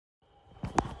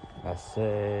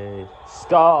Messi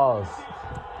scores.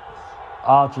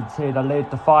 Argentina lead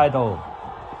the final.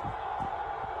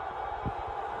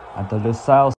 And the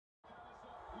Lusail.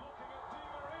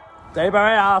 Di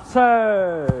Maria 2.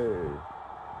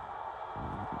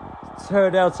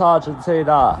 2-0 to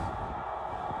Argentina.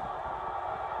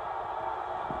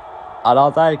 And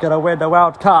are they going to win the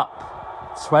World Cup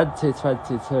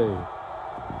 2022?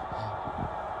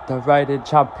 The reigning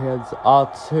champions are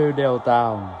 2-0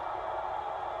 down.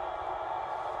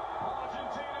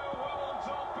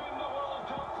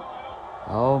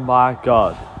 Oh my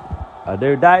God. A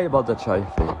new name on the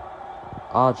trophy.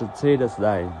 Argentina's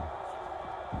name.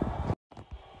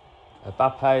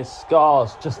 Mbappe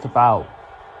scores just about.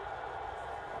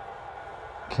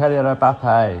 Kylian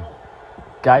Mbappe.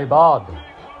 Game on.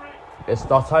 It's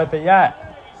not over yet.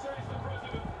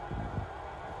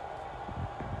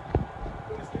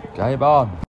 Game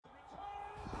on.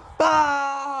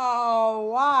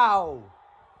 Oh, wow.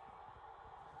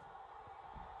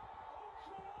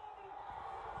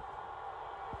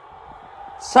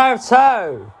 So,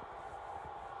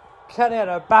 Kylian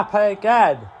Mbappe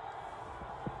again.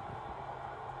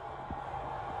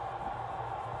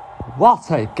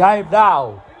 What a game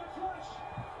now.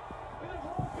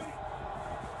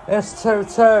 It's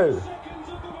 2-2.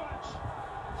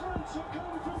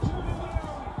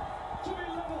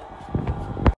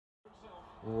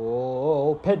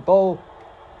 Oh, pinball.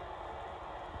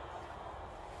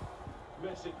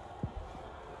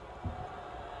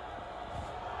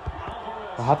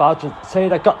 Have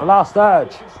Argentina got the last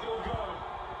urge?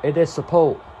 It is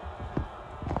support.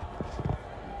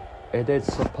 It is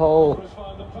support.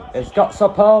 It's got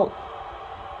support.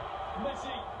 It's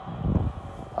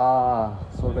a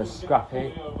little bit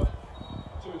scrappy.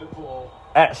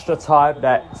 Extra time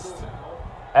next.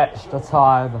 Extra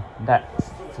time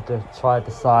next to try and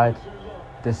decide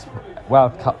this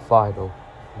World Cup final.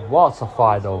 What a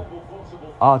final.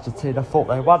 Argentina thought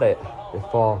they won it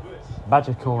before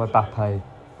magical Mbappe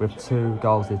with 2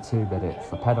 goals in 2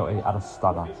 minutes, a penalty and a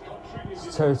stunner. It's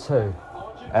 2-2.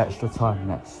 Extra time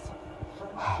next.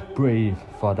 Breathe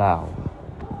for now.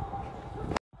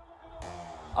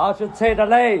 Argentina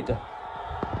lead.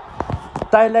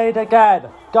 They lead again.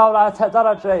 Goal line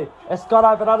technology. It's gone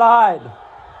over the line.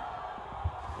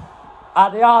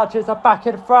 And the Argies are back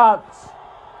in front.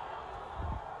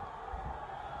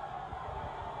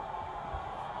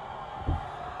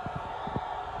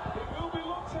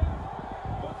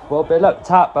 Will be looked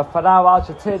at, but for now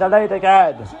Argentina lead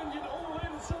again.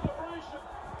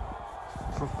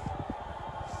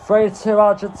 3-2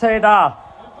 Argentina.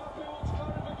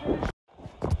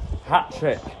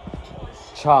 Hat-trick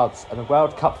chance in the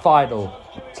World Cup final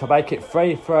to make it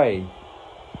 3-3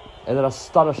 in an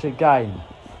astonishing game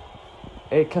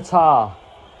in Qatar,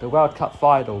 the World Cup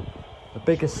final, the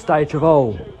biggest stage of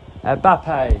all.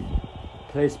 Mbappe,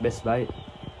 please miss, mate.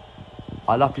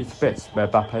 I love you to bits,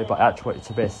 Mbappe, but I actually want you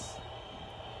to miss.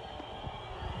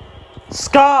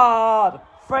 Scored!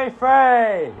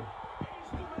 3-3!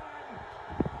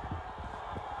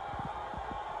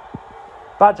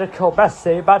 Magical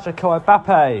Messi, magical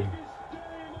Mbappe.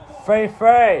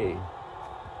 3-3.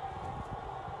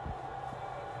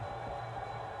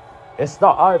 It's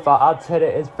not over until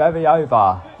it is very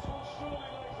over.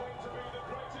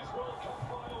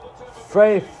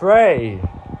 3-3.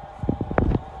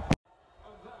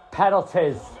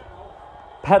 Penalties.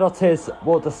 Penalties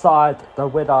will decide the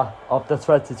winner of the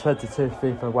 2022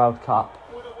 FIFA World Cup.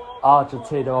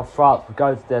 Argentina or France will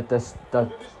go the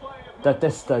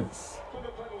distance.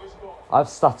 I've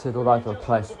stuttered all over the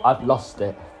place. I've lost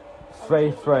it.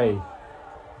 3-3.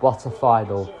 What a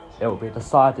final. It will be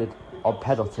decided on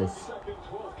penalties.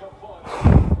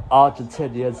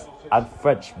 Argentinians and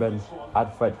Frenchmen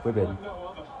and French women,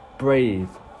 breathe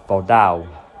for now.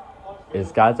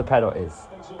 It's going to penalties.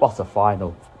 What a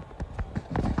final.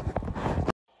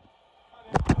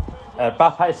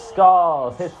 Mbappe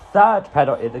scores his 3rd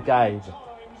penalty in the game.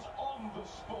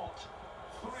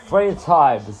 3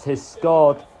 times he's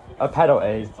scored a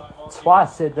penalty,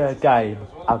 twice in the game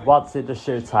and once in the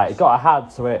shootout. He got a hand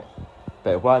to it,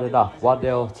 but it weren't enough.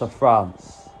 1-0 to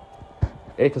France.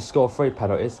 He can score 3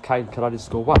 penalties. Kane can only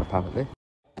score 1 apparently.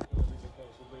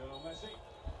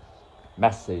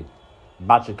 Messi.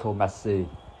 Magical Messi.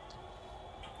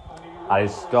 And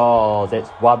he scores. It's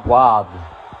 1-1.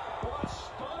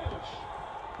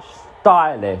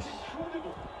 Stylish.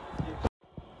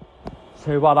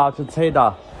 2-1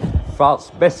 Argentina.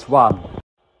 France missed one.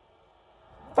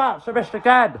 France have missed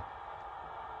again.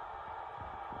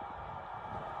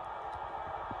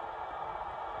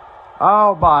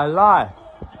 Oh my life.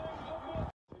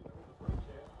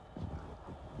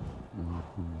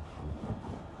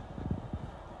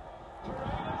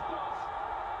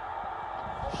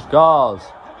 Scores.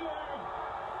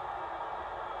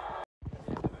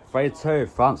 3-2,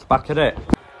 France back at it.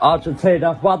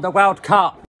 Argentina have won the World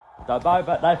Cup. The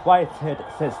moment they've waited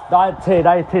since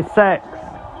 1986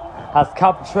 has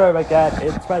come true again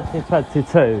in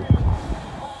 2022.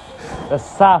 The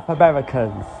South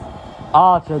Americans,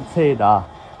 Argentina,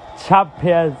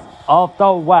 champions of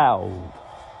the world.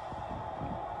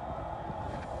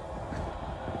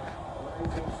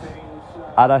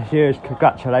 And a huge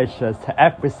congratulations to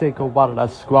every single one of the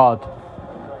squad.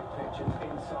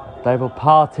 They will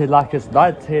party like it's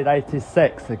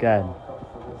 1986 again.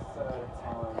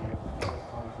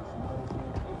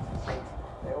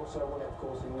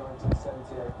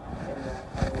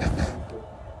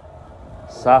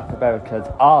 South Americans,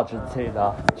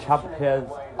 Argentina, champions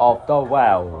of the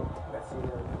world.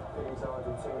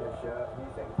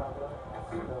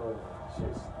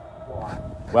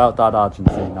 Well done,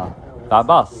 Argentina.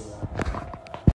 Vamos.